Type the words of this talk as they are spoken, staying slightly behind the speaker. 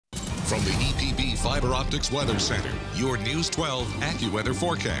From the EPB Fiber Optics Weather Center, your News 12 AccuWeather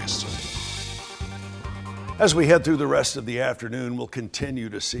forecast. As we head through the rest of the afternoon, we'll continue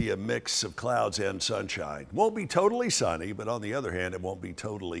to see a mix of clouds and sunshine. Won't be totally sunny, but on the other hand, it won't be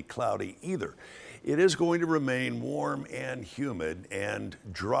totally cloudy either. It is going to remain warm and humid and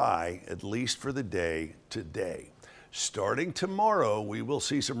dry, at least for the day today. Starting tomorrow, we will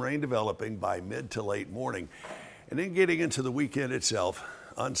see some rain developing by mid to late morning. And then getting into the weekend itself,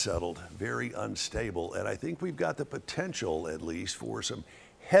 unsettled, very unstable, and I think we've got the potential, at least, for some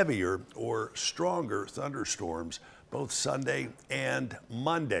heavier or stronger thunderstorms both Sunday and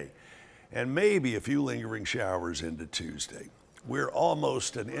Monday, and maybe a few lingering showers into Tuesday. We're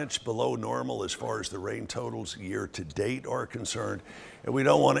almost an inch below normal as far as the rain totals year to date are concerned, and we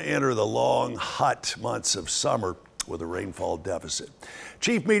don't want to enter the long, hot months of summer with a rainfall deficit.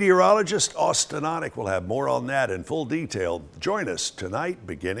 Chief Meteorologist Austin Onek will have more on that in full detail. Join us tonight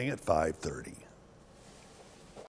beginning at 5:30.